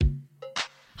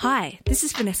Hi, this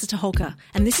is Vanessa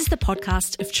and this is the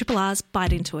podcast of Triple R's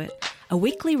Bite Into It, a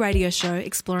weekly radio show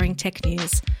exploring tech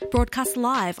news, broadcast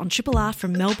live on Triple R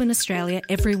from Melbourne, Australia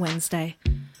every Wednesday.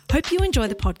 Hope you enjoy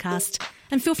the podcast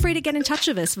and feel free to get in touch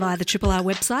with us via the Triple R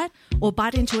website or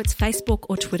Bite Into It's Facebook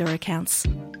or Twitter accounts.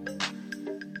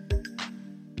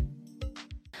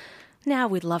 Now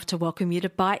we'd love to welcome you to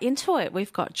Bite Into It.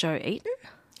 We've got Jo Eaton.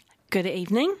 Good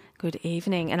evening. Good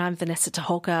evening, and I'm Vanessa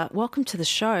Taholka. Welcome to the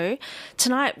show.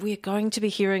 Tonight we're going to be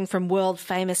hearing from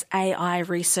world-famous AI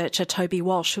researcher Tony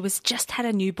Walsh, who has just had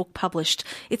a new book published.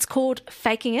 It's called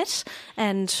Faking It,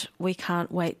 and we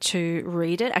can't wait to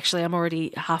read it. Actually, I'm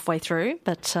already halfway through,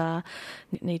 but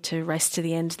need to race to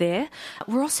the end there.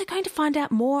 We're also going to find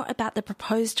out more about the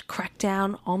proposed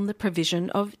crackdown on the provision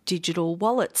of digital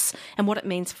wallets and what it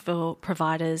means for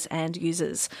providers and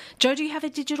users. Jo, do you have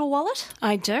a digital wallet?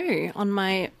 I do, on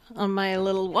my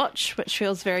little watch, which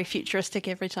feels very futuristic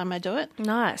every time I do it.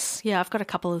 Nice. Yeah, I've got a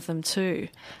couple of them too.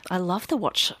 I love the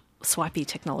watch swipey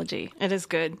technology. It is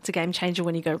good. It's a game changer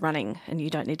when you go running and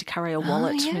you don't need to carry a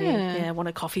wallet when you want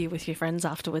a coffee with your friends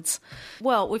afterwards.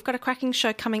 Well, we've got a cracking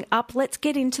show coming up. Let's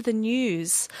get into the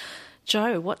news.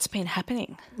 Jo, what's been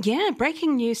happening? Yeah,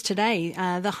 breaking news today.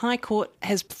 The High Court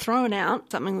has thrown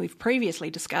out something we've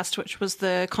previously discussed, which was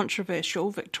the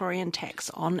controversial Victorian tax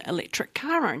on electric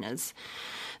car owners.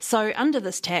 So under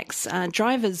this tax,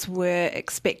 drivers were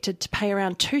expected to pay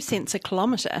around 2 cents a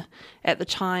kilometre at the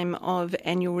time of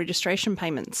annual registration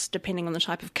payments, depending on the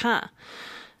type of car.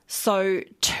 So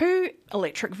 2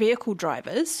 electric vehicle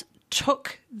drivers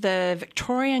took the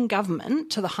Victorian government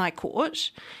to the High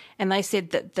Court, and they said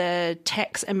that the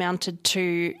tax amounted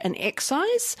to an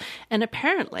excise, and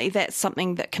apparently that's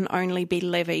something that can only be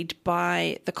levied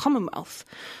by the Commonwealth.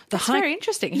 That's very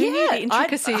interesting. Who knew the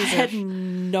intricacies? I had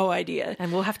no idea.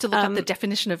 And we'll have to look up the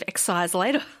definition of excise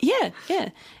later. Yeah.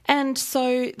 And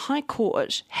so High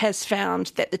Court has found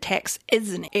that the tax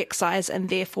is an excise and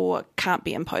therefore can't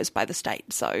be imposed by the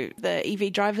state. So the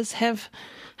EV drivers have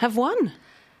won.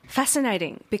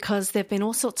 Fascinating, because there have been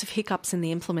all sorts of hiccups in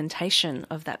the implementation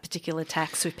of that particular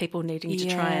tax, with people needing to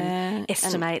try and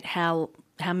estimate how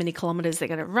many kilometres they're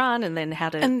going to run, and then how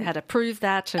to prove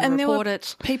that and report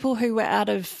it. People who were out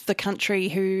of the country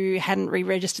who hadn't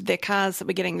re-registered their cars, that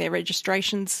were getting their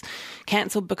registrations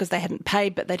cancelled because they hadn't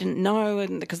paid but they didn't know,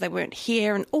 and because they weren't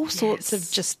here, and all sorts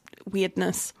of just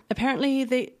weirdness. Apparently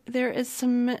there is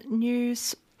some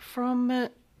news from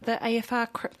the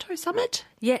AFR Crypto Summit?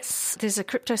 Yes, there's a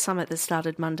crypto summit that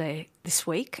started Monday this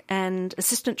week, and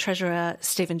Assistant Treasurer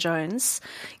Stephen Jones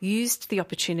used the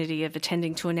opportunity of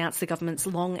attending to announce the government's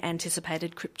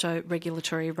long-anticipated crypto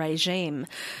regulatory regime.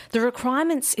 The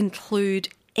requirements include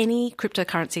any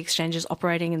cryptocurrency exchanges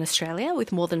operating in Australia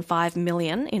with more than 5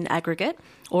 million in aggregate,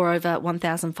 or over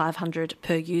 1,500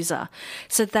 per user.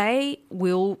 So they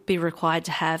will be required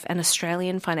to have an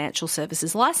Australian financial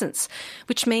services licence,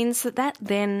 which means that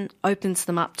then opens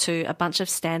them up to a bunch of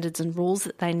standards and rules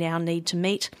that they now need to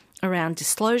meet around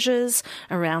disclosures,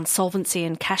 around solvency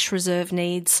and cash reserve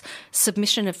needs,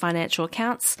 submission of financial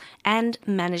accounts, and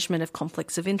management of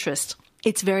conflicts of interest.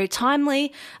 It's very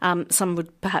timely, some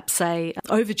would perhaps say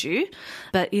overdue,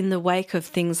 but in the wake of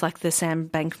things like the Sam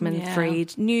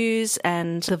Bankman-Fried news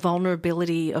and the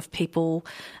vulnerability of people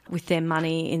with their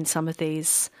money in some of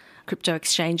these crypto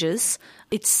exchanges,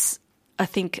 it's, I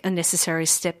think, a necessary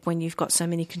step when you've got so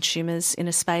many consumers in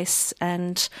a space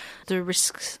and the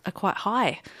risks are quite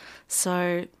high.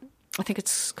 So I think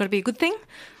it's got to be a good thing.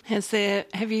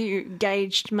 Have you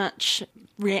gauged much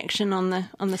reaction on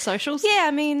the socials? Yeah,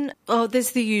 I mean,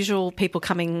 there's the usual people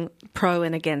coming pro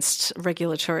and against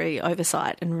regulatory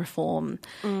oversight and reform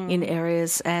in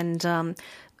areas, and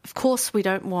of course we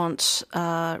don't want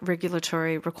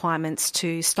regulatory requirements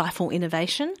to stifle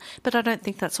innovation, but I don't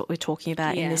think that's what we're talking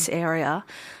about in this area.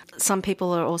 Some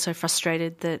people are also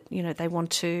frustrated that, they want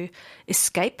to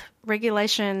escape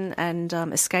regulation and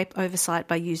escape oversight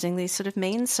by using these sort of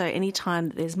means. So anytime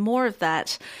that there's more of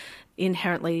that,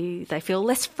 inherently they feel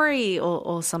less free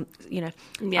or some,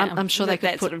 I'm sure they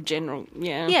could put sort of general,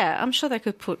 I'm sure they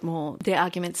could put their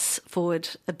arguments forward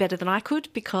better than I could,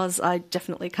 because I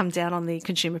definitely come down on the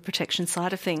consumer protection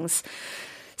side of things.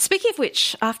 Speaking of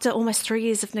which, after almost 3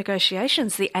 years of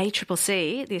negotiations, the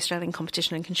ACCC, the Australian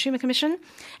Competition and Consumer Commission,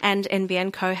 and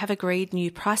NBN Co have agreed new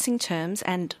pricing terms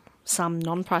and some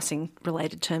non-pricing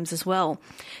related terms as well.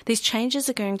 These changes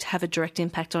are going to have a direct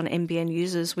impact on NBN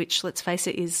users, which, let's face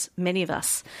it, is many of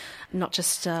us, not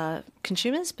just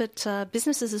consumers, but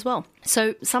businesses as well.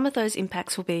 So some of those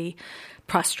impacts will be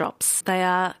price drops. They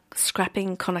are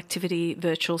scrapping connectivity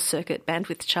virtual circuit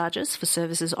bandwidth charges for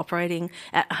services operating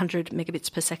at 100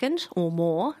 megabits per second or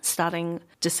more starting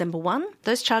December 1.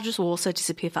 Those charges will also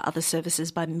disappear for other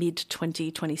services by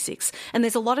mid-2026. And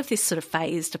there's a lot of this sort of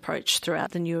phased approach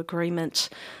throughout the new agreement.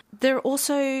 They're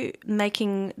also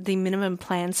making the minimum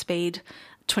plan speed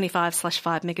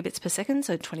 25/5 megabits per second,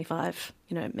 so 25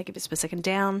 megabits per second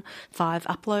down, 5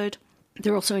 upload.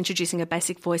 They're also introducing a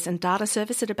basic voice and data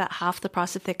service at about half the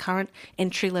price of their current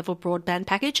entry-level broadband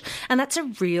package. And that's a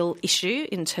real issue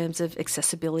in terms of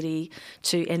accessibility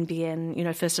to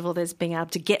NBN. First of all, there's being able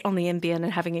to get on the NBN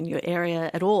and having it in your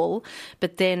area at all.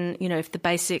 But then, if the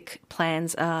basic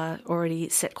plans are already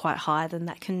set quite high, then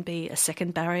that can be a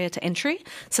second barrier to entry.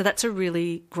 So that's a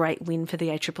really great win for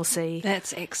the ACCC.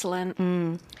 That's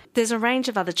excellent. There's a range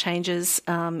of other changes,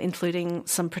 including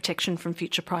some protection from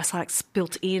future price hikes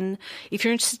built in. If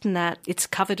you're interested in that, it's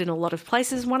covered in a lot of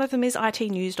places. One of them is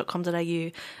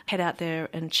itnews.com.au. Head out there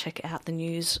and check out the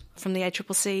news from the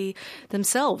ACCC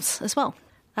themselves as well.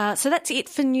 So that's it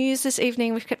for news this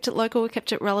evening. We've kept it local, we've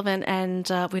kept it relevant, and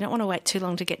we don't want to wait too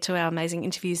long to get to our amazing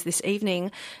interviews this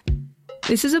evening.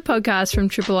 This is a podcast from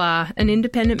Triple R, an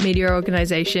independent media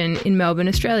organisation in Melbourne,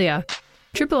 Australia.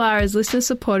 Triple R is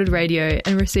listener-supported radio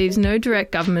and receives no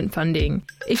direct government funding.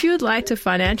 If you would like to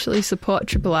financially support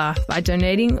Triple R by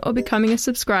donating or becoming a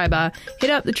subscriber, hit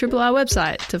up the Triple R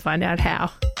website to find out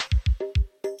how.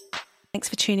 Thanks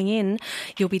for tuning in.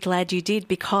 You'll be glad you did,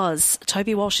 because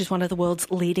Tony Walsh is one of the world's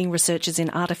leading researchers in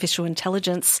artificial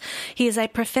intelligence. He is a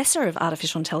professor of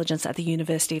artificial intelligence at the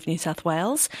University of New South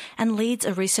Wales and leads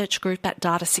a research group at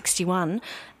Data 61,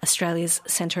 Australia's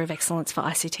Centre of Excellence for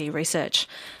ICT Research.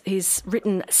 He's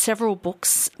written several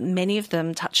books, many of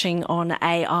them touching on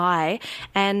AI,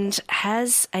 and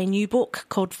has a new book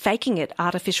called Faking It,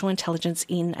 Artificial Intelligence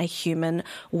in a Human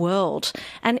World.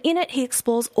 And in it, he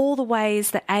explores all the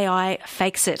ways that AI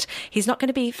fakes it. He's not going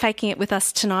to be faking it with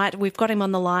us tonight. We've got him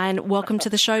on the line. Welcome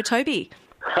to the show, Toby.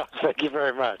 Thank you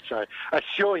very much. I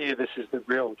assure you this is the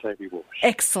real Tony Walsh.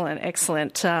 Excellent,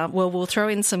 excellent. Well, we'll throw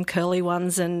in some curly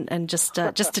ones and just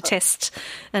to test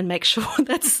and make sure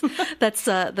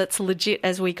that's legit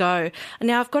as we go.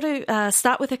 Now, I've got to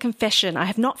start with a confession. I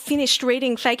have not finished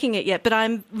reading Faking It yet, but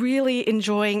I'm really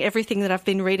enjoying everything that I've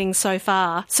been reading so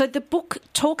far. So the book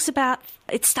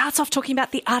it starts off talking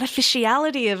about the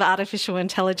artificiality of artificial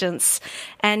intelligence,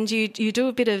 and you do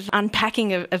a bit of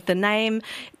unpacking of the name.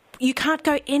 You can't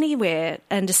go anywhere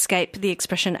and escape the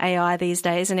expression AI these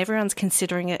days, and everyone's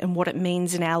considering it and what it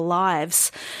means in our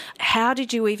lives. How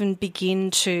did you even begin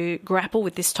to grapple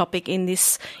with this topic in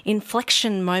this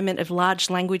inflection moment of large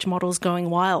language models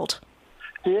going wild?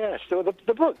 Yes, so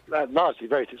the book largely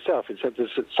wrote itself.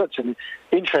 There's such an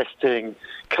interesting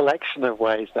collection of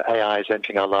ways that AI is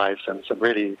entering our lives, and some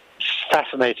really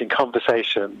fascinating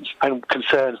conversations and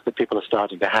concerns that people are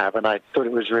starting to have. And I thought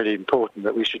it was really important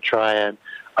that we should try and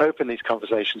open these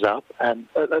conversations up and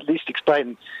at least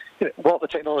explain what the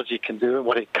technology can do and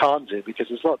what it can't do, because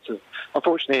there's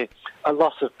unfortunately, a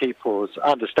lot of people's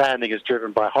understanding is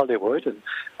driven by Hollywood,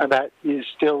 and that is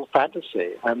still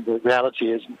fantasy, and the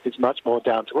reality is much more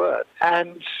down to earth.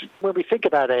 And when we think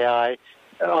about AI,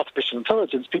 artificial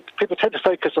intelligence, people tend to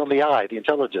focus on the I, the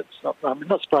intelligence. Not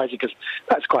surprising, because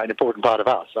that's quite an important part of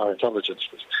us. Our intelligence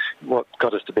was what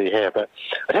got us to be here. But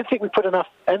I don't think we put enough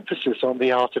emphasis on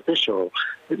the artificial,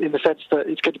 in the sense that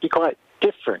it's going to be quite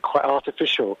different, quite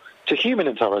artificial to human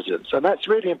intelligence. And that's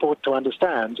really important to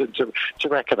understand and to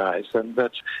recognise, and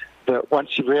that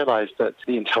once you realise that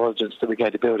the intelligence that we're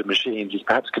going to build in machines is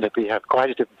perhaps going to have quite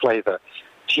a different flavour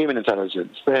to human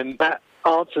intelligence, then that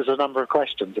answers a number of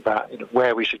questions about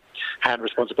where we should hand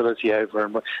responsibility over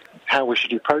and how we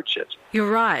should approach it. You're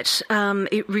right.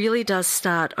 It really does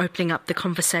start opening up the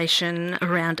conversation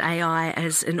around AI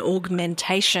as an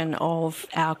augmentation of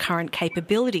our current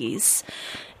capabilities.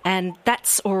 And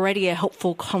that's already a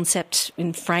helpful concept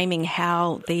in framing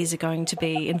how these are going to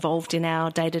be involved in our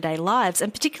day-to-day lives,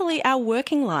 and particularly our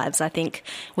working lives, I think,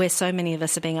 where so many of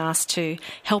us are being asked to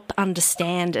help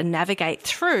understand and navigate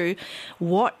through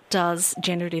what does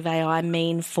generative AI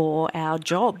mean for our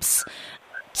jobs.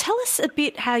 Tell us a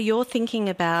bit how you're thinking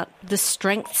about the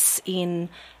strengths in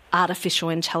artificial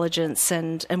intelligence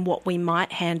and what we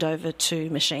might hand over to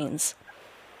machines.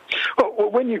 Well,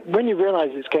 when you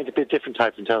realise it's going to be a different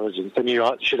type of intelligence, then you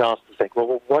should ask to think,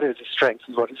 well, what is its strengths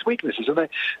and what are its weaknesses? And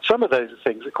some of those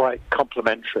things are quite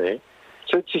complementary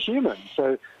to humans.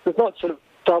 So there's lots of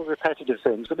dull, repetitive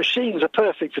things that machines are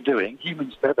perfect for doing.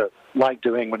 Humans never like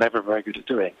doing, we're never very good at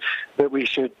doing, that we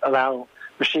should allow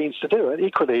machines to do. And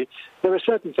equally, there are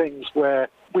certain things where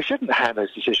we shouldn't hand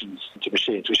those decisions to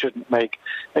machines. We shouldn't make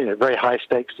very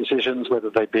high-stakes decisions, whether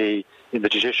they be in the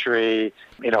judiciary,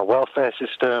 in our welfare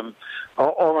system,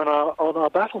 or on our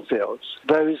battlefields.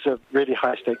 Those are really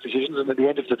high-stakes decisions, and at the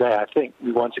end of the day, I think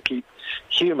we want to keep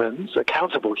humans,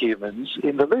 accountable humans,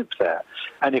 in the loop there.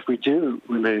 And if we do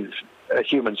remove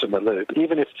humans from the loop,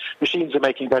 even if machines are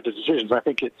making better decisions, I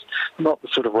think it's not the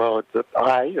sort of world that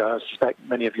I suspect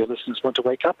many of your listeners want to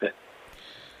wake up in.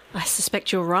 I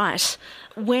suspect you're right.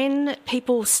 When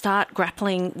people start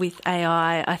grappling with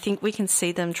AI, I think we can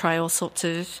see them try all sorts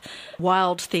of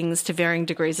wild things to varying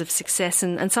degrees of success,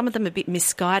 and some of them a bit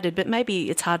misguided, but maybe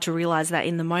it's hard to realise that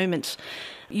in the moment.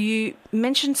 You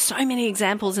mentioned so many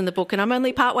examples in the book, and I'm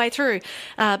only partway through,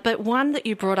 but one that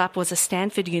you brought up was a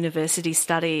Stanford University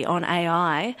study on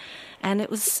AI, and it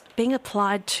was being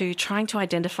applied to trying to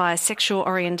identify sexual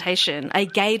orientation, a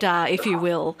gaydar, if you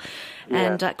will.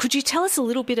 Yeah. And could you tell us a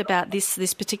little bit about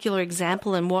this particular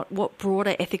example and what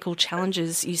broader ethical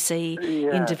challenges you see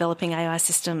in developing AI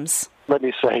systems? Let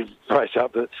me say right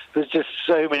up that there's just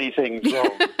so many things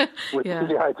wrong with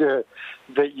the idea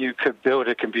that you could build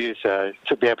a computer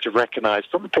to be able to recognise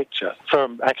from a picture,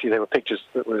 actually there were pictures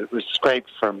that were scraped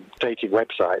from dating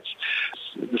websites,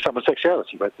 someone's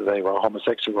sexuality, whether they were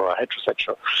homosexual or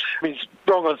heterosexual. I mean, it's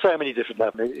wrong on so many different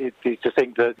levels. To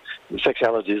think that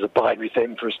sexuality is a binary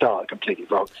thing for a start, completely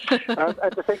wrong. And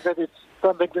to think that it's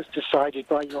something that's decided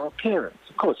by your appearance.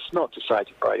 Of course, it's not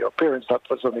decided by your appearance, that's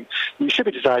something you should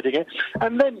be deciding it.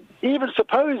 And then even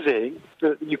supposing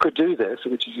that you could do this,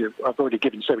 which is, I've already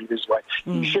given so many reasons why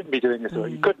you shouldn't be doing this or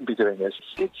you couldn't be doing this,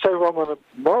 it's so wrong on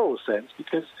a moral sense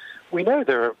because we know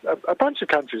there are a bunch of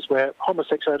countries where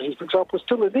homosexuality, for example, is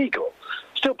still illegal,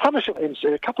 still punishable in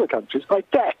a couple of countries by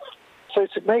death. So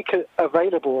to make it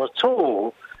available a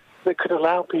tool that could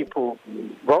allow people,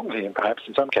 wrongly and perhaps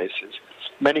in some cases,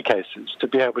 many cases, to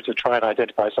be able to try and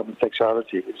identify someone's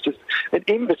sexuality, it's just an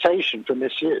invitation for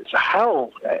misuse.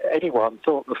 How anyone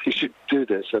thought that we should do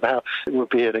this and how it would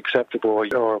be an acceptable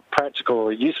or practical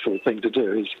or useful thing to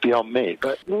do is beyond me.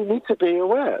 But we need to be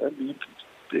aware.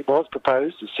 It was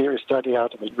proposed, a serious study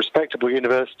out of a respectable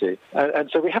university, and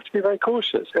so we have to be very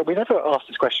cautious. And we never ask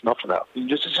this question often enough.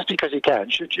 Just because you can,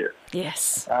 should you?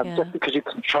 Yes. Just because you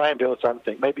can try and build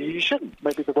something, maybe you shouldn't.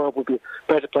 Maybe the world would be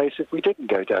a better place if we didn't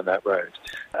go down that road.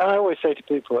 And I always say to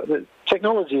people that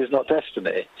technology is not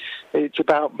destiny. It's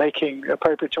about making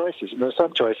appropriate choices. And there are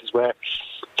some choices where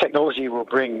technology will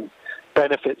bring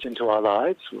benefits into our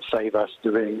lives, will save us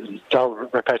doing dull,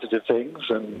 repetitive things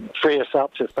and free us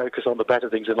up to focus on the better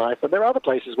things in life. And there are other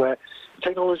places where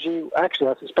technology, actually,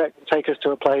 I suspect, will take us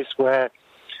to a place where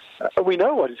we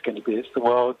know what it's going to be. It's the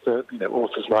world that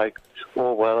authors like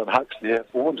Orwell and Huxley have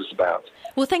warned us about.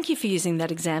 Well, thank you for using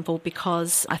that example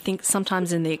because I think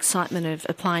sometimes in the excitement of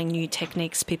applying new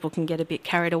techniques, people can get a bit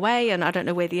carried away, and I don't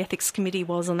know where the ethics committee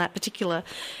was on that particular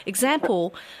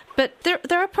example. But there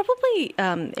are probably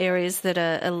areas that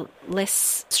are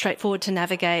less straightforward to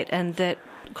navigate and that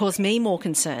cause me more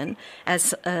concern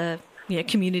as a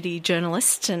community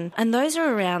journalist, and those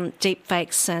are around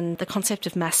deepfakes and the concept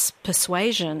of mass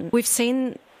persuasion. We've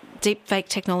seen deepfake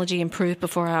technology improve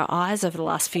before our eyes over the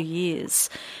last few years,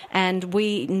 and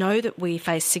we know that we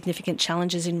face significant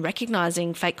challenges in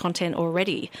recognising fake content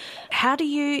already. How do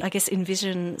you,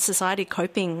 envision society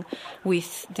coping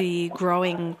with the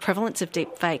growing prevalence of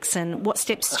deepfakes, and what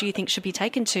steps do you think should be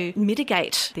taken to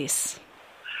mitigate this?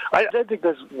 I don't think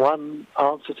there's one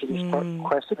answer to this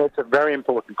question. It's a very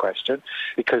important question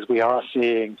because we are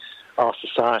seeing our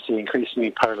society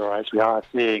increasingly polarised. We are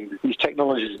seeing these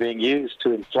technologies being used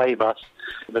to inflame us.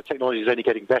 And the technology is only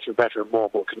getting better and better and more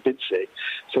convincing.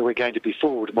 So we're going to be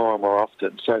fooled more and more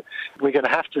often. So we're going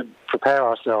to have to prepare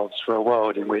ourselves for a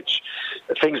world in which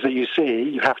things that you see,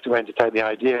 you have to entertain the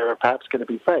idea are perhaps going to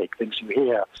be fake. Things you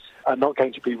hear are not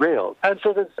going to be real. And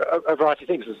so there's a variety of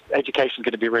things. Education is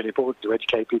going to be really important to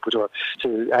educate people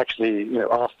to actually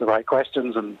ask the right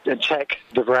questions and check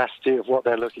the veracity of what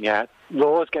they're looking at.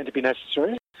 Law is going to be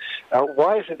necessary.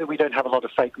 Why is it that we don't have a lot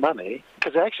of fake money?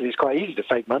 Because actually it's quite easy to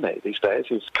fake money these days.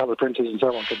 It's colour printers and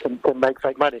so on can make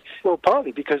fake money. Well,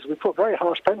 partly because we put very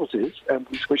harsh penalties,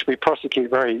 which we prosecute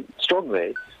very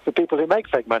strongly, for people who make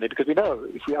fake money, because we know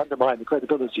if we undermine the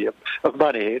credibility of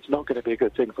money, it's not going to be a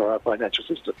good thing for our financial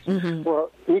systems. Mm-hmm.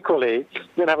 Well, equally,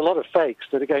 we're going to have a lot of fakes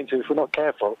that are going to, if we're not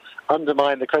careful,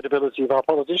 undermine the credibility of our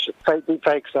politicians. Deep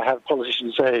fakes that have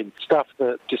politicians saying stuff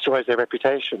that destroys their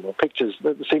reputation, or pictures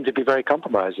that seem to be very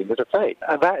compromising. advertising that are fake.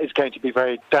 And that is going to be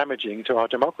very damaging to our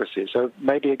democracy. So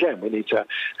maybe, again, we need to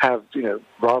have,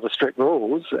 rather strict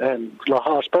rules and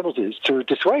harsh penalties to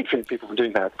dissuade people from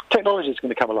doing that. Technology is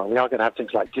going to come along. We are going to have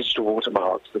things like digital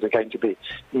watermarks that are going to be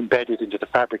embedded into the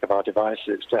fabric of our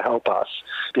devices to help us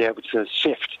be able to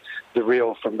shift the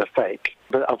real from the fake.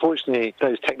 But unfortunately,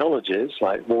 those technologies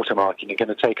like watermarking are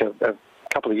going to take a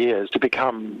couple of years to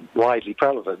become widely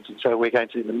prevalent. And so we're going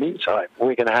to, in the meantime,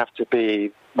 we're going to have to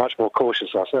be much more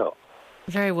cautious ourselves.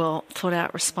 Very well thought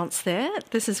out response there.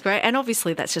 This is great. And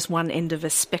obviously that's just one end of a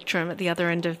spectrum. At the other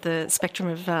end of the spectrum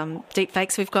of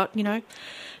deepfakes, we've got,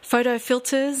 photo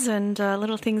filters and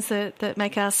little things that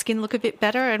make our skin look a bit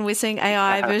better. And we're seeing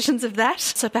AI versions of that.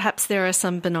 So perhaps there are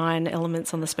some benign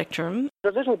elements on the spectrum.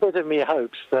 A little bit of me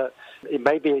hopes that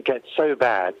maybe it gets so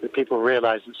bad that people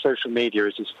realise that social media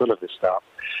is just full of this stuff.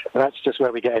 And that's just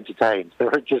where we get entertained. There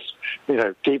are just,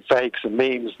 deep fakes and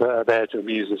memes that are there to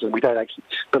amuse us, and we don't actually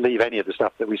believe any of the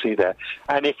stuff that we see there.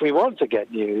 And if we want to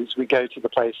get news, we go to the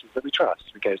places that we trust.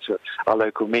 We go to our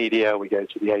local media, we go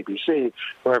to the ABC,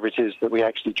 wherever it is that we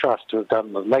actually trust to have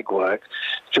done the legwork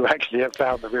to actually have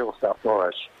found the real stuff for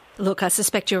us. Look, I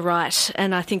suspect you're right,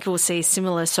 and I think we'll see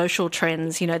similar social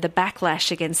trends. The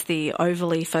backlash against the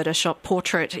overly photoshopped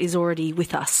portrait is already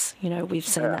with us. We've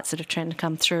seen that sort of trend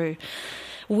come through.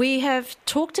 We have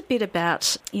talked a bit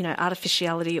about,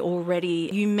 artificiality already.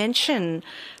 You mention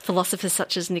philosophers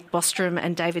such as Nick Bostrom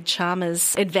and David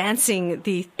Chalmers advancing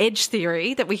the edge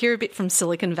theory that we hear a bit from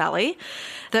Silicon Valley,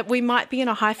 that we might be in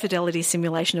a high-fidelity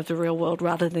simulation of the real world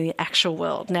rather than the actual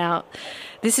world. Now,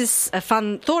 this is a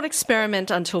fun thought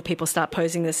experiment until people start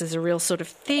posing this as a real sort of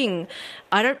thing.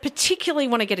 I don't particularly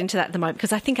want to get into that at the moment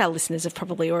because I think our listeners have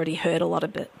probably already heard a lot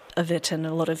of it and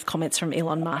a lot of comments from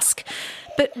Elon Musk.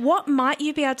 But what might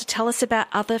you be able to tell us about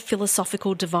other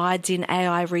philosophical divides in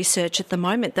AI research at the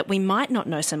moment that we might not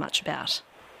know so much about?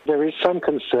 There is some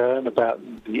concern about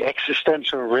the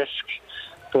existential risk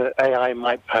that AI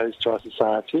might pose to our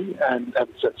society, and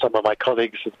some of my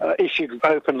colleagues have issued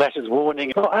open letters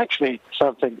warning. Not actually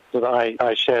something that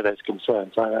I share those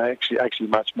concerns. I actually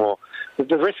much more.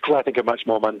 The risks, I think, are much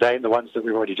more mundane, the ones that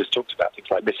we've already just talked about, things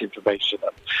like misinformation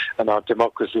and our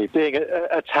democracy being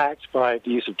attacked by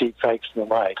the use of deepfakes and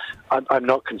the like. I'm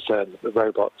not concerned that the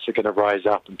robots are going to rise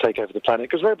up and take over the planet,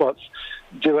 because robots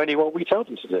do only what we tell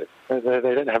them to do.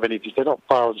 They don't have any, they're not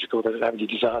biological, they don't have any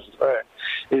desires of their own.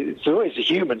 It's always a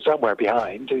human somewhere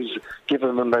behind who's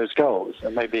given them those goals.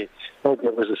 And maybe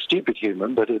it was a stupid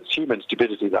human, but it's human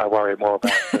stupidity that I worry more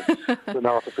about than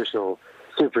artificial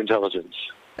superintelligence.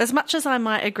 As much as I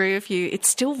might agree with you, it's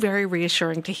still very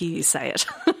reassuring to hear you say it.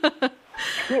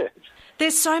 Yeah.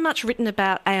 There's so much written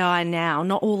about AI now,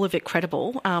 not all of it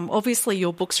credible. Obviously,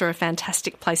 your books are a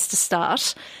fantastic place to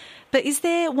start. But is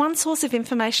there one source of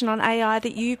information on AI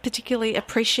that you particularly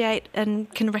appreciate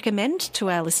and can recommend to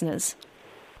our listeners?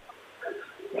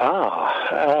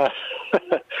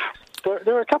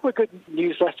 There are a couple of good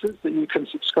newsletters that you can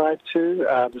subscribe to.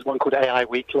 There's one called AI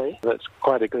Weekly. That's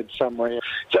quite a good summary.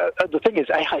 So the thing is,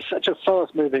 AI is such a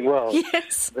fast-moving world.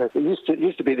 Yes. It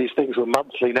used to be these things were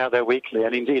monthly, now they're weekly.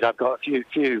 And indeed, I've got a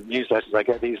few newsletters. I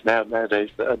get these nowadays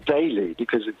that are daily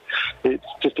because it's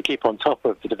just to keep on top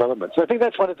of the development. So I think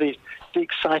that's one of the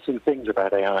exciting things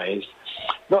about AI is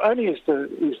not only is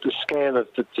the scale of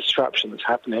the disruption that's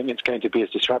happening, it's going to be as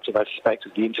disruptive, I suspect,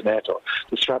 as the internet or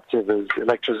disruptive as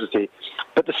electricity,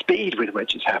 but the speed with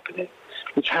which it's happening.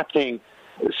 It's happening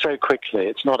so quickly.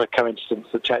 It's not a coincidence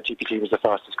that ChatGPT was the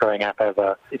fastest growing app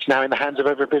ever. It's now in the hands of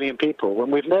over 1 billion people.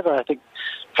 And we've never, I think,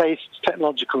 faced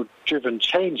technological-driven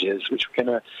changes which are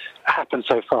going to happen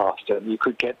so fast. And you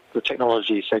could get the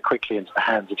technology so quickly into the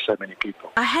hands of so many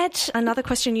people. I had another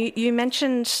question. You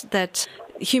mentioned that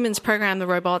humans program the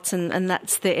robots and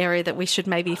that's the area that we should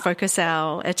maybe focus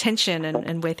our attention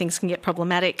and where things can get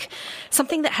problematic.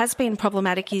 Something that has been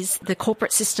problematic is the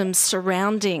corporate systems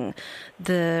surrounding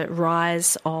the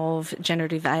rise of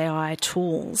generative AI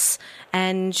tools.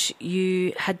 And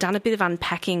you had done a bit of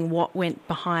unpacking what went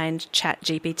behind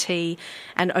ChatGPT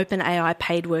and OpenAI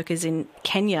paid workers in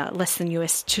Kenya, less than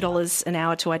US $2 an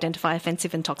hour to identify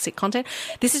offensive and toxic content.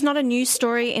 This is not a new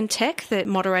story in tech, that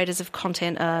moderators of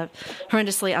content are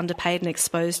horrendously underpaid and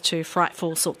exposed to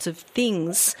frightful sorts of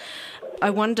things. I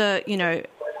wonder,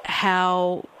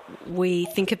 how we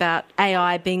think about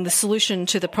AI being the solution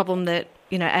to the problem that,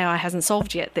 AI hasn't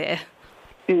solved yet there.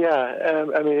 Yeah,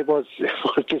 it was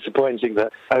disappointing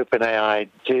that OpenAI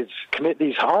did commit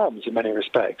these harms in many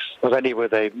respects. Not only were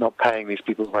they not paying these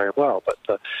people very well, but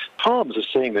the harms of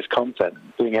seeing this content,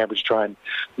 being able to try and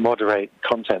moderate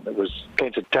content that was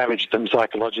going to damage them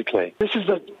psychologically. This is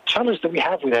the challenge that we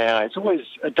have with AI. It's always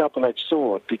a double-edged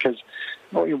sword because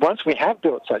once we have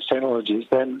built such technologies,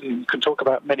 then you can talk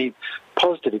about many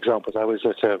positive examples. I was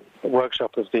at a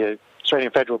workshop of the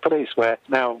Australian Federal Police where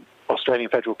now Australian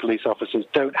Federal Police officers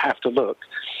don't have to look.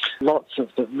 Lots of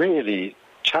the really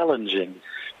challenging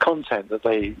content that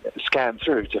they scan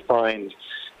through to find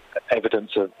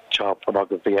evidence of child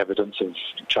pornography, evidence of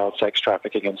child sex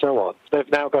trafficking and so on. They've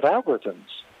now got algorithms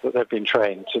that they've been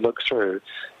trained to look through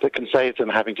that can save them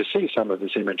having to see some of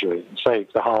this imagery and save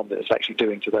the harm that it's actually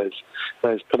doing to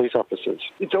those police officers.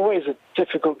 It's always a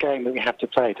difficult game that we have to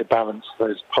play to balance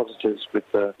those positives with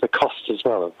the costs as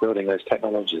well of building those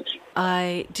technologies.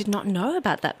 I did not know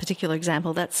about that particular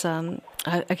example. That's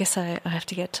I guess I have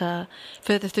to get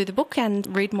further through the book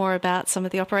and read more about some of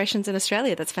the operations in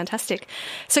Australia. That's fantastic.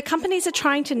 So companies are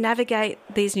trying to navigate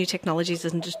these new technologies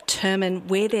and determine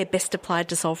where they're best applied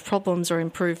to solve problems or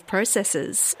improve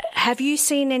processes. Have you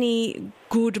seen any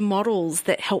good models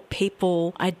that help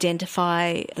people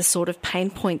identify the sort of pain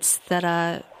points that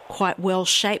are quite well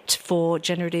shaped for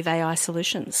generative AI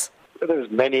solutions? There's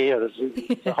many. There's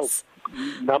a whole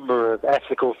number of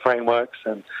ethical frameworks,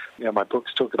 and my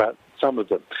books talk about some of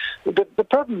them. The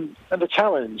problem and the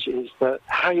challenge is that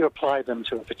how you apply them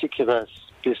to a particular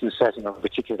business setting or a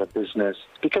particular business,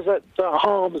 because the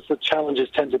harms, the challenges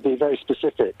tend to be very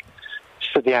specific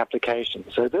for the application.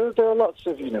 So there are lots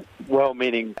of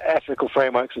well-meaning ethical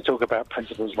frameworks that talk about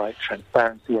principles like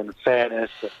transparency and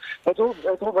fairness. That's all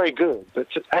very good, but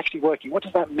actually working, what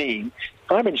does that mean?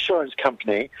 If I'm an insurance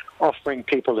company offering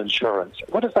people insurance,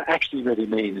 what does that actually really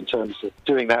mean in terms of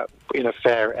doing that in a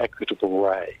fair, equitable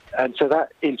way? And so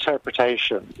that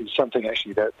interpretation is something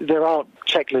actually that there aren't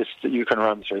checklists that you can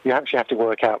run through. You actually have to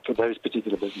work out for those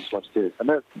particular businesses what to do.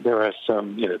 And there are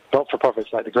some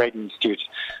not-for-profits like the Great Institute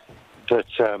that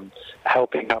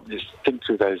helping companies think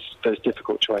through those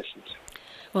difficult choices.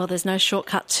 Well, there's no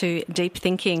shortcut to deep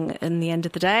thinking in the end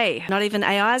of the day. Not even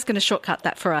AI is going to shortcut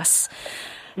that for us.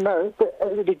 No, but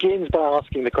it begins by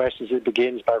asking the questions. It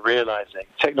begins by realising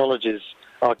technologies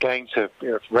are going to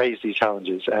raise these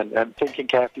challenges and thinking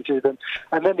carefully through them.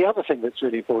 And then the other thing that's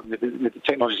really important with the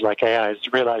technologies like AI is to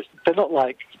realise they're not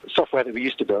like software that we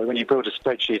used to build. When you built a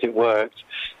spreadsheet, it worked,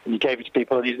 and you gave it to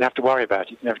people, and you didn't have to worry about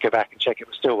it. You didn't have to go back and check it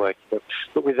was still working.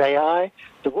 But with AI,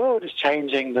 the world is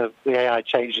changing. The AI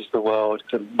changes the world.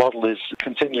 The model is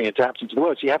continually adapting to the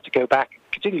world. So you have to go back and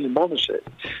continually monitor it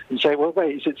and say, well,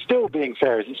 wait, is it still being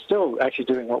fair? Is it still actually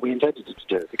doing what we intended it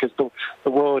to do? Because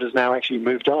the world has now actually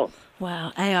moved on.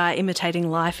 Wow, AI imitating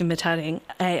life, imitating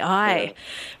AI. Yeah.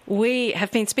 We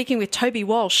have been speaking with Tony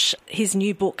Walsh. His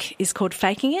new book is called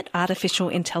Faking It, Artificial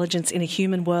Intelligence in a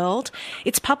Human World.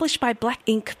 It's published by Black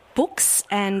Ink Books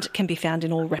and can be found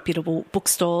in all reputable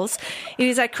bookstores. It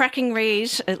is a cracking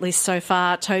read, at least so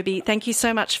far. Toby, thank you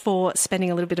so much for spending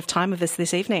a little bit of time with us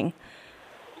this evening.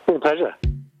 It's been a pleasure.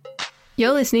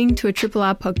 You're listening to a Triple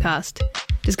R podcast.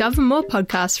 Discover more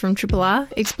podcasts from Triple R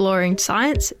exploring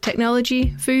science,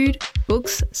 technology, food,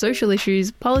 books, social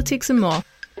issues, politics and more.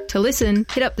 To listen,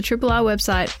 hit up the Triple R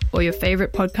website or your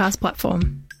favourite podcast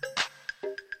platform.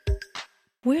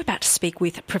 We're about to speak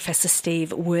with Professor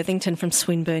Steve Worthington from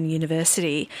Swinburne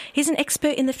University. He's an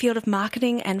expert in the field of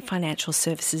marketing and financial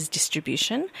services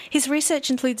distribution. His research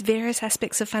includes various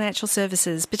aspects of financial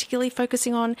services, particularly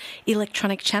focusing on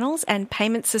electronic channels and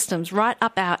payment systems, right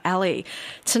up our alley.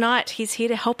 Tonight, he's here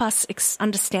to help us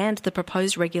understand the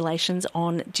proposed regulations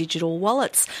on digital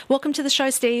wallets. Welcome to the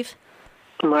show, Steve.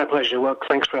 My pleasure. Well,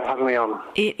 thanks for having me on.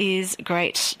 It is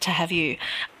great to have you.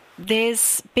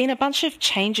 There's been a bunch of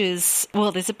changes,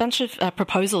 there's a bunch of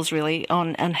proposals really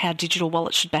on how digital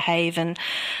wallets should behave. And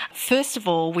first of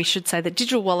all, we should say that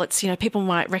digital wallets, people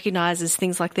might recognise as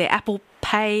things like their Apple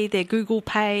Pay, their Google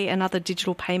Pay and other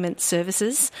digital payment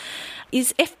services.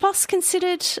 Is FPOS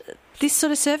considered this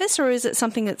sort of service, or is it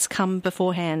something that's come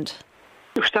beforehand?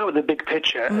 We'll start with the big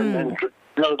picture and then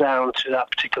drill down to that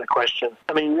particular question.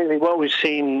 I mean, really what we've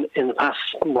seen in the past,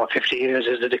 50 years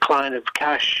is the decline of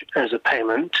cash as a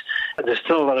payment There's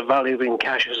still a lot of value in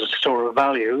cash as a store of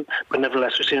value, but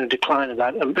nevertheless we've seen a decline of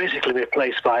that and basically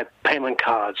replaced by payment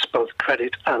cards, both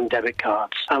credit and debit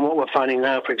cards. And what we're finding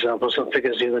now, for example, some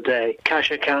figures the other day,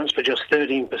 cash accounts for just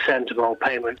 13% of all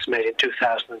payments made in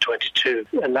 2022,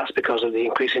 and that's because of the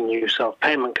increasing use of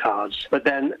payment cards. But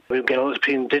then we get all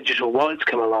these digital wallets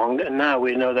come along, and now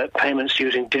we know that payments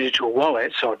using digital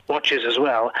wallets, or watches as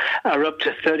well, are up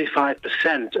to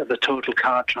 35% of the total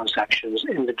card transactions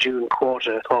in the June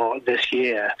quarter for this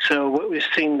year. So we've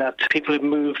seen that people have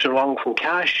moved along from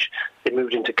cash, they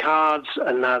moved into cards,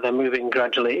 and now they're moving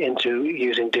gradually into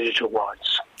using digital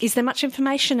wallets. Is there much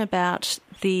information about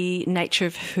the nature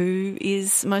of who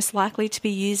is most likely to be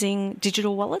using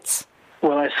digital wallets?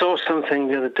 Well, I saw something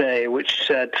the other day which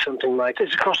said something like,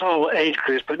 it's across all age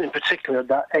groups, but in particular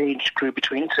that age group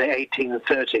between, say, 18 and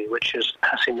 30, which has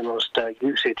seen the most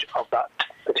usage of that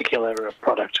particular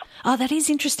product. Oh, that is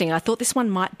interesting. I thought this one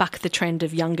might buck the trend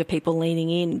of younger people leaning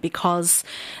in, because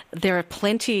there are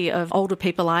plenty of older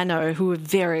people I know who are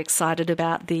very excited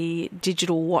about the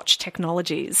digital watch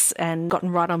technologies and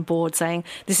gotten right on board saying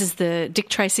this is the Dick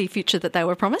Tracy future that they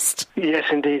were promised. Yes,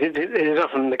 indeed. It is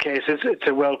often the case. It's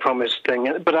a well-promised thing,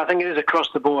 but I think it is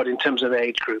across the board in terms of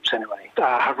age groups anyway.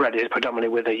 I have read it predominantly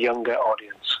with a younger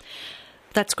audience.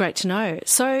 That's great to know.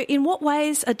 So in what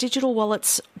ways are digital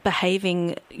wallets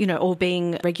behaving, or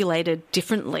being regulated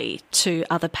differently to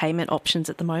other payment options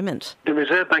at the moment? The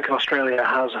Reserve Bank of Australia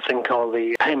has a thing called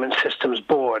the Payment Systems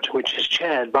Board, which is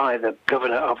chaired by the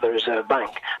Governor of the Reserve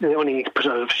Bank. They only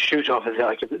sort of shoot off, if you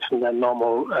like, from their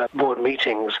normal board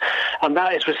meetings, and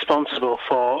that is responsible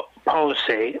for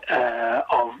policy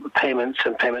of payments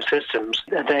and payment systems.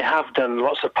 They have done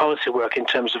lots of policy work in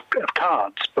terms of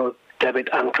cards, both debit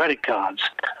and credit cards,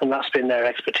 and that's been their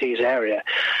expertise area.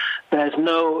 There's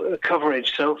no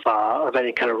coverage so far of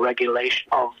any kind of regulation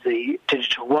of the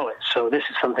digital wallet. So this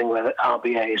is something where the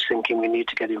RBA is thinking we need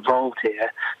to get involved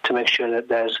here to make sure that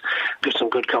there's some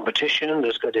good competition,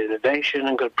 there's good innovation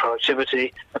and good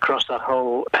productivity across that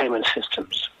whole payment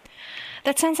systems.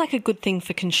 That sounds like a good thing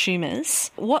for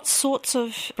consumers. What sorts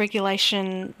of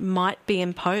regulation might be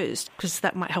imposed? Because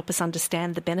that might help us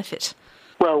understand the benefit.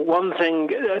 Well, one thing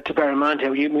to bear in mind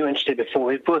here, you mentioned it before,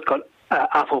 we've both got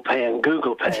Apple Pay and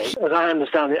Google Pay. As I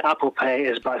understand it, Apple Pay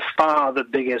is by far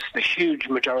the huge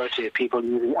majority of people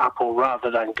using Apple rather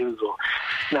than Google.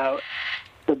 Now,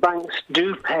 the banks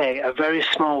do pay a very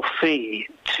small fee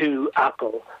to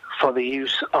Apple for the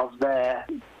use of their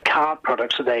card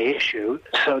products that they issue.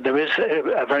 So there is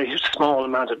a very small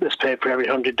amount of this paid for every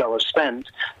 $100 spent.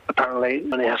 Apparently,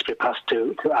 money has to be passed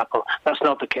to Apple. That's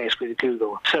not the case with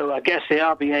Google. So I guess the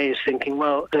RBA is thinking,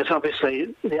 well, the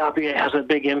RBA has a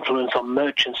big influence on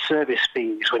merchant service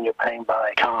fees when you're paying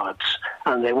by cards.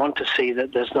 And they want to see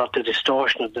that there's not a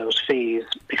distortion of those fees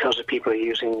because of people are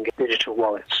using digital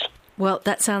wallets. Well,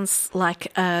 that sounds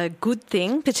like a good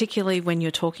thing, particularly when you're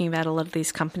talking about a lot of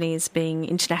these companies being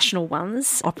international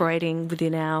ones operating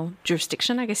within our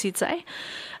jurisdiction, I guess you'd say.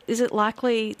 Is it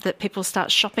likely that people start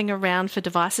shopping around for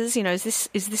devices? Is this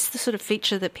the sort of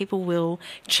feature that people will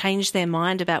change their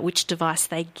mind about which device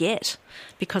they get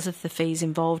because of the fees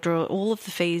involved, or are all of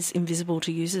the fees invisible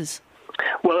to users?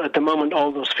 Well, at the moment,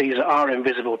 all those fees are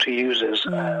invisible to users.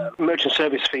 Merchant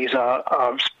service fees are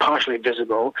partially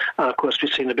visible. And of course,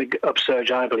 we've seen a big upsurge,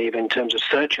 I believe, in terms of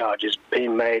surcharges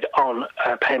being made on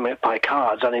payment by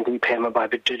cards and indeed payment by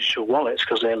digital wallets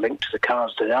because they're linked to the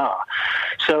cards they are.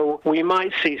 So we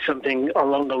might see something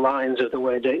along the lines of the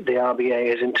way the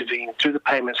RBA is intervening through the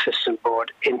Payment System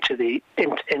Board into the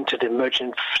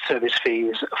merchant service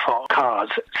fees for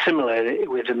cards, similarly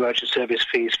with the merchant service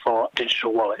fees for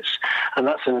digital wallets. And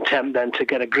that's an attempt then to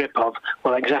get a grip of,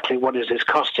 well, exactly what is this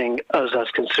costing us as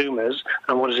consumers,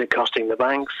 and what is it costing the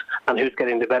banks, and who's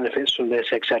getting the benefits from this,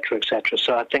 et cetera, et cetera.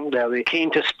 So I think they'll be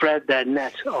keen to spread their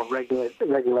net of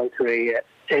regulatory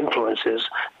influences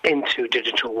into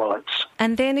digital wallets.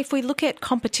 And then if we look at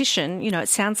competition, it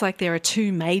sounds like there are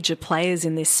two major players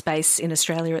in this space in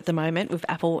Australia at the moment with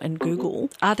Apple and Google.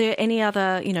 Are there any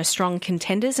other, strong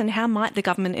contenders, and how might the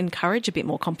government encourage a bit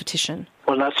more competition?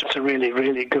 Well, that's a really,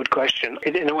 really good question.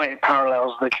 In a way, it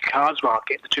parallels the cards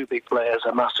market. The two big players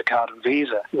are MasterCard and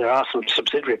Visa. There are some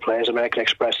subsidiary players, American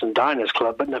Express and Diners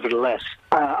Club, but nevertheless,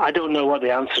 I don't know what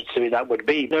the answer to that would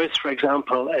be. There is, for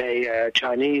example, a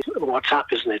Chinese WhatsApp,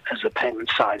 isn't it, as a payment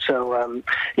site. So,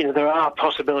 there are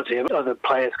possibility of other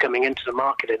players coming into the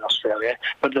market in Australia,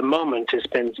 but at the moment it's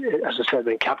been, as I said,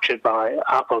 been captured by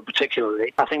Apple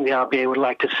particularly. I think the RBA would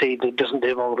like to see that it doesn't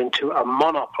evolve into a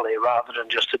monopoly rather than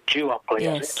just a duopoly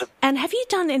Yes. And have you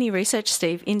done any research,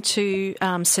 Steve, into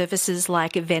services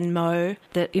like Venmo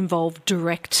that involve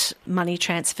direct money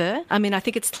transfer? I mean, I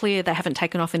think it's clear they haven't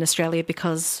taken off in Australia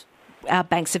because our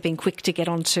banks have been quick to get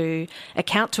onto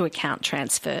account-to-account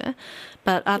transfer.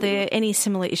 But are there any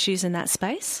similar issues in that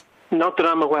space? Not that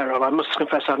I'm aware of. I must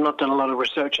confess I've not done a lot of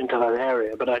research into that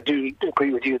area, but I do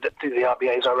agree with you that the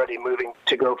RBA is already moving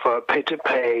to go for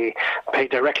pay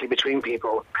directly between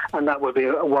people, and that would be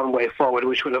one way forward,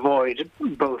 which would avoid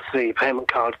both the payment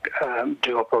card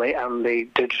duopoly and the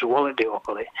digital wallet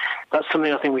duopoly. That's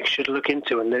something I think we should look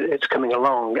into, and it's coming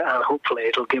along, and hopefully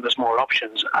it'll give us more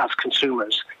options as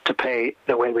consumers to pay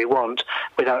the way we want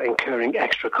without incurring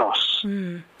extra costs.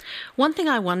 One thing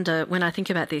I wonder when I think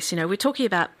about this, we're talking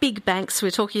about big banks, we're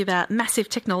talking about massive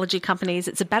technology companies,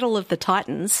 it's a battle of the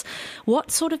titans. What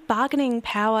sort of bargaining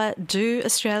power do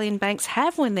Australian banks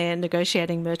have when they're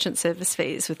negotiating merchant service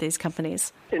fees with these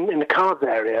companies? In the cards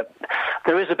area,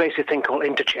 there is a basic thing called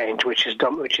interchange, which is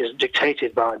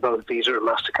dictated by both Visa and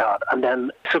MasterCard, and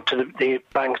then it's up to the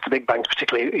banks, the big banks,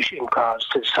 particularly issuing cards,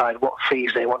 to decide what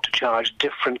fees they want to charge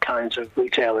different kinds of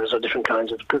retailers or different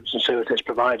kinds of goods and services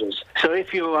providers. So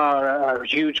if you are a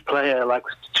huge player like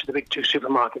the big two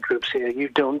supermarket groups here, you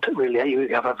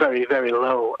have a very, very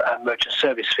low merchant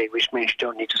service fee, which means you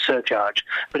don't need to surcharge.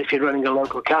 But if you're running a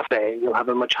local cafe, you'll have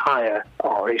a much higher,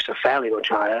 or at least a fairly much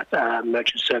higher,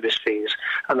 merchant service fees.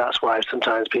 And that's why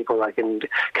sometimes people like in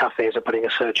cafes are putting a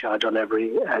surcharge on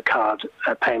every card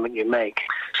payment you make.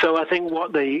 So I think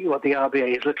what the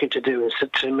RBA is looking to do is to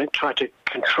try to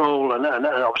control and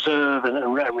observe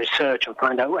and research and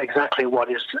find out exactly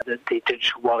what is the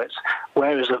digital wallets,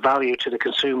 where is the value to the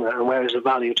consumer and where is the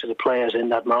value to the players in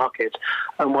that market,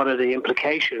 and what are the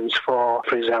implications for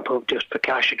example, just for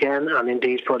cash again, and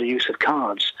indeed for the use of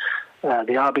cards. The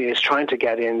RBA is trying to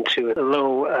get into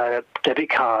low debit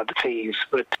card fees,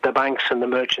 but the banks and the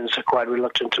merchants are quite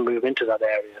reluctant to move into that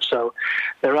area. So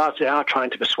they are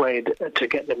trying to persuade to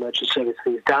get the merchant service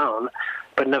fees down,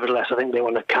 but nevertheless, I think they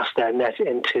want to cast their net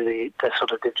into the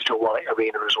sort of digital wallet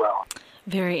arena as well.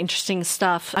 Very interesting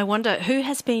stuff. I wonder who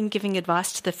has been giving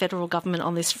advice to the federal government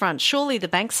on this front. Surely the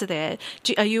banks are there.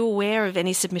 Are you aware of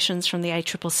any submissions from the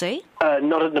ACCC?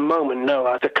 Not at the moment,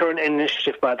 no. The current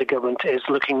initiative by the government is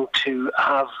looking to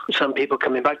have some people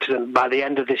coming back to them by the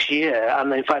end of this year.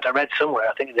 And in fact, I read somewhere,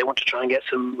 I think they want to try and get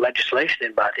some legislation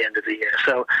in by the end of the year.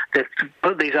 So they've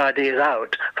put these ideas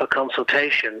out for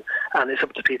consultation, and it's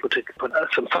up to people to put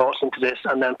some thoughts into this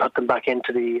and then put them back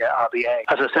into the RBA.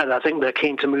 As I said, I think they're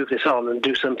keen to move this on and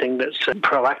do something that's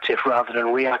proactive rather than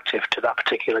reactive to that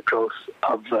particular growth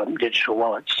of digital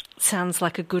wallets. Sounds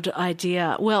like a good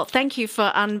idea. Well, thank you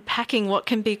for unpacking what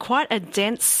can be quite a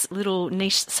dense little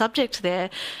niche subject there.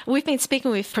 We've been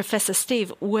speaking with Professor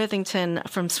Steve Worthington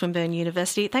from Swinburne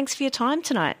University. Thanks for your time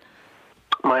tonight.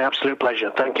 My absolute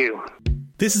pleasure. Thank you.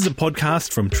 This is a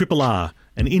podcast from Triple R,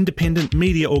 an independent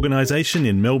media organisation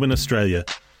in Melbourne, Australia.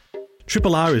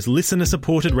 Triple R is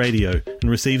listener-supported radio and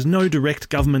receives no direct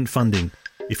government funding.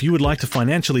 If you would like to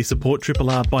financially support Triple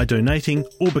R by donating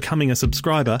or becoming a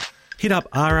subscriber, hit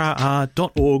up rrr.org.au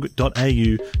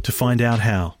to find out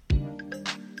how.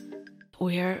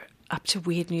 We're up to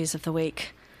weird news of the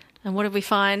week. And what did we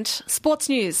find? Sports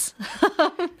news.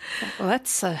 Well,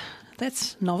 that's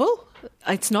novel.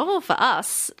 It's novel for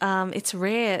us. It's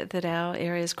rare that our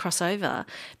areas cross over.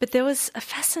 But there was a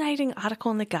fascinating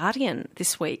article in The Guardian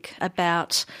this week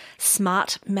about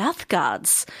smart mouth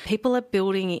guards. People are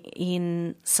building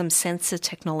in some sensor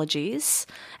technologies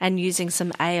and using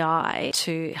some AI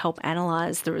to help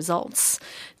analyse the results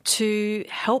to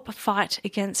help fight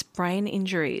against brain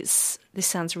injuries. This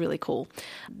sounds really cool.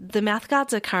 The mouth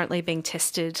guards are currently being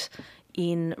tested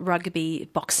in rugby,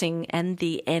 boxing and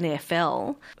the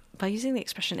NFL. By using the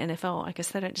expression NFL, I guess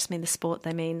they don't just mean the sport,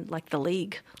 they mean like the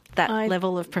league, that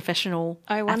level of professional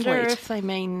I wonder athlete. If they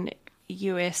mean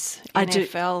US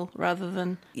NFL rather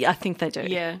than... Yeah, I think they do.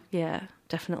 Yeah,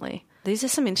 definitely. These are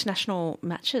some international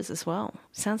matches as well.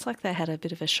 Sounds like they had a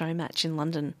bit of a show match in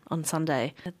London on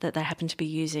Sunday that they happened to be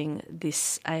using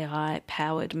this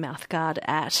AI-powered mouthguard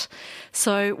at.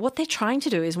 So what they're trying to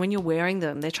do is when you're wearing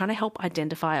them, they're trying to help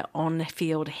identify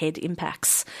on-field head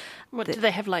impacts. What, do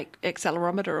they have like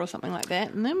accelerometer or something like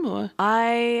that in them? Or?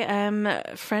 I am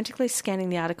frantically scanning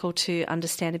the article to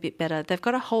understand a bit better. They've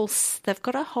got a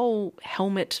whole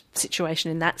helmet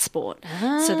situation in that sport,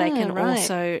 so they can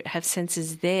also have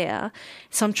sensors there.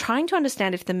 So I'm trying to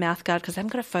understand if the mouthguard, because I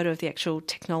haven't got a photo of the actual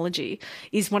technology,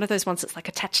 is one of those ones that's like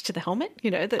attached to the helmet.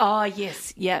 You know? Oh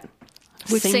yes, yeah.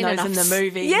 We've seen those in the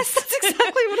movie. Yes, that's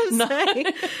exactly exactly what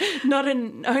I'm saying. Not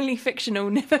in only fictional,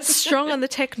 never. Strong on the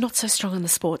tech, not so strong on the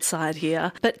sports side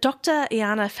here. But Dr.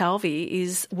 Iana Falvey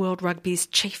is World Rugby's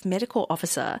Chief Medical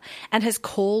Officer and has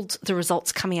called the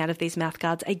results coming out of these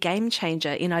mouthguards a game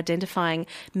changer in identifying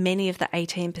many of the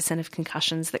 18% of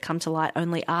concussions that come to light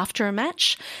only after a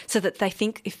match, so that they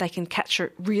think if they can capture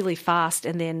it really fast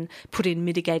and then put in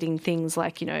mitigating things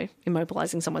like,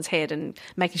 immobilising someone's head and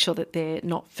making sure that they're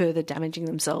not further damaging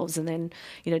themselves and then,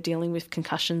 dealing with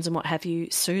concussions and what have you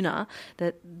sooner,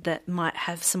 that might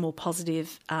have some more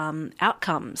positive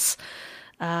outcomes.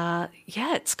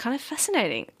 It's kind of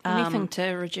fascinating. Anything to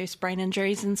reduce brain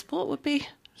injuries in sport would be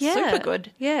super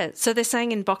good. Yeah. So they're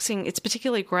saying in boxing it's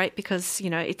particularly great because,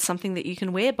 it's something that you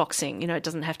can wear boxing. It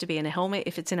doesn't have to be in a helmet.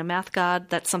 If it's in a mouthguard,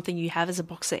 that's something you have as a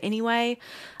boxer anyway.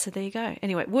 So there you go.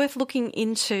 Anyway, worth looking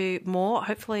into more.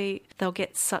 Hopefully they'll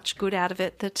get such good out of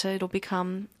it that it'll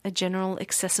become a general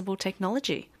accessible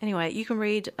technology. Anyway, you can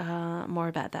read more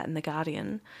about that in The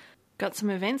Guardian. Got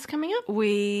some events coming up?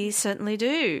 We certainly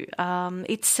do.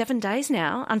 It's 7 days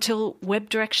now until Web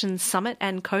Directions Summit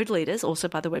and Code Leaders, also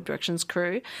by the Web Directions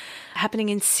crew, happening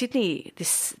in Sydney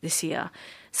this year.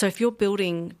 So if you're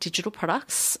building digital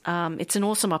products, it's an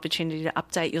awesome opportunity to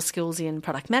update your skills in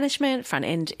product management,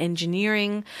 front-end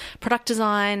engineering, product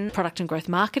design, product and growth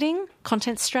marketing,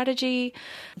 content strategy,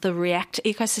 the React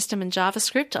ecosystem and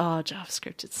JavaScript. Oh,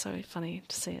 JavaScript, it's so funny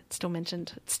to see it still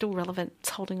mentioned. It's still relevant. It's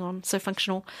holding on, so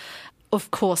functional.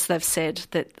 Of course, they've said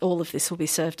that all of this will be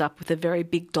served up with a very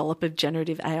big dollop of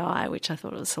generative AI, which I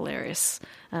thought was hilarious.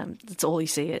 It's all you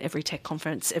see at every tech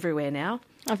conference everywhere now.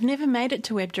 I've never made it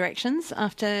to Web Directions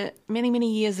after many,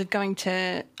 many years of going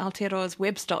to Aotearoa's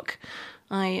Webstock.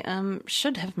 I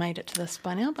should have made it to this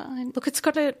by now, but Look, it's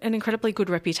got an incredibly good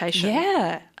reputation.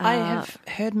 Yeah, I have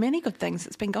heard many good things.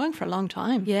 It's been going for a long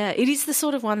time. Yeah, it is the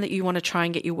sort of one that you want to try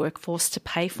and get your workforce to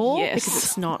pay for because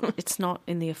it's not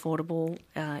in the affordable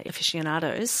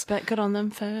aficionados. But good on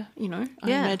them for, I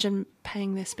imagine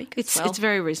paying their speakers. It's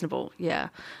very reasonable, yeah.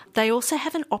 They also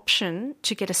have an option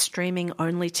to get a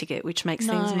streaming-only ticket, which makes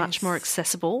things much more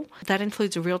accessible. That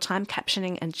includes real-time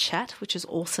captioning and chat, which is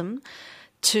awesome.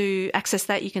 To access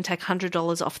that, you can take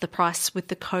 $100 off the price with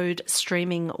the code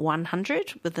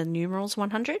STREAMING100 with the numerals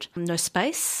 100. No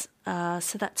space.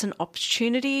 So that's an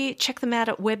opportunity. Check them out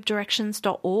at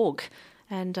webdirections.org.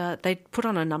 And they put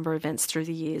on a number of events through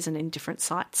the years and in different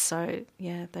sites. So,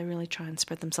 yeah, they really try and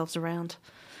spread themselves around.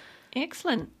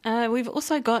 Excellent. We've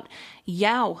also got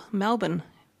YOW Melbourne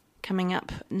coming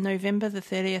up November the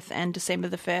 30th and December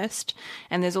the 1st.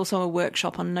 And there's also a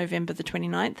workshop on November the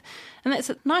 29th. And that's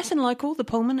nice and local, the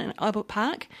Pullman in Albert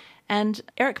Park. And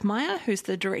Eric Meyer, who's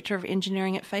the Director of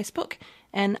Engineering at Facebook,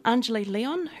 and Anjali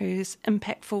Leon, who's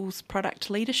Impactful's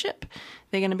Product Leadership.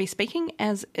 They're going to be speaking,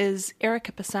 as is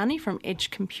Erica Pisani from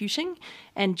Edge Computing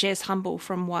and Jazz Humble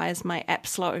from Why Is My App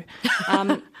Slow?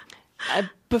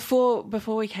 Before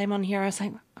we came on here, I was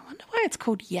like, I wonder why it's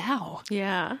called YOW.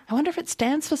 Yeah. I wonder if it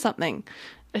stands for something.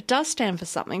 It does stand for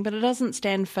something, but it doesn't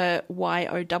stand for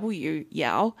YOW,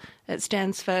 YOW. It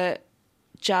stands for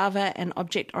Java and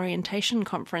Object Orientation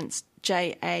Conference,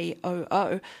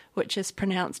 JAOO, which is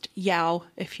pronounced YOW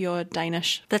if you're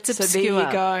Danish. That's obscure. So there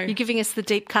you go. You're giving us the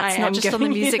deep cuts, not just on the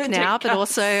music now, but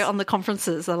also on the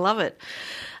conferences. I love it.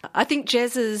 I think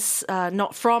Jez is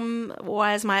not from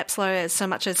Why Is My App Slow so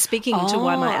much as speaking to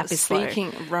Why My App Is Slow.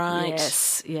 Speaking,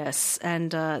 right. Yes.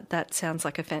 And that sounds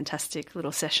like a fantastic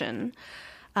little session.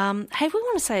 Hey, we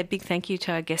want to say a big thank you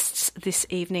to our guests this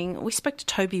evening. We spoke to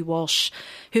Tony Walsh,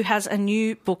 who has a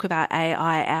new book about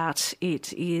AI out.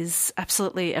 It is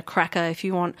absolutely a cracker. If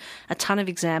you want a ton of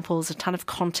examples, a ton of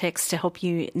context to help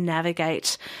you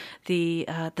navigate the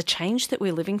change that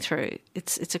we're living through,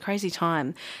 it's a crazy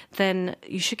time, then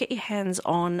you should get your hands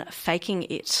on Faking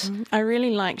It. I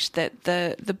really liked that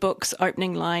the book's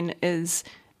opening line is,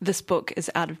 "This book is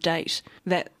out of date."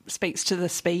 That speaks to the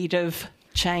speed of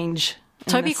change.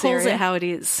 Toby calls it how it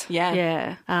is.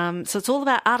 Yeah. So it's all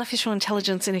about artificial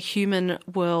intelligence in a human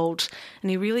world, and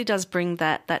he really does bring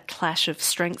that clash of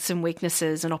strengths and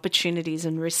weaknesses and opportunities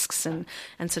and risks and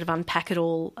sort of unpack it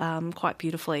all quite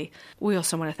beautifully. We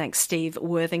also want to thank Steve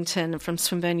Worthington from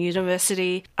Swinburne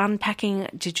University, unpacking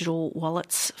digital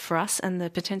wallets for us and the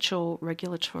potential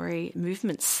regulatory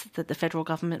movements that the federal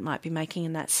government might be making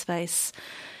in that space.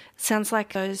 Sounds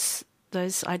like those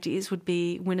ideas would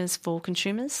be winners for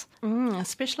consumers.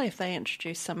 Especially if they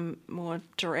introduce some more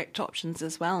direct options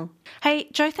as well. Hey,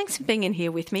 Jo, thanks for being in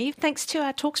here with me. Thanks to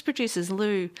our Talks producers,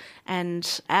 Lou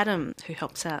and Adam, who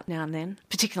helps out now and then,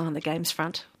 particularly on the games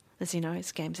front. As you know,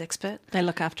 as games expert. They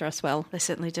look after us well. They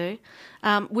certainly do.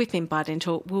 We've been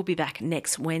Bidental. We'll be back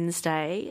next Wednesday.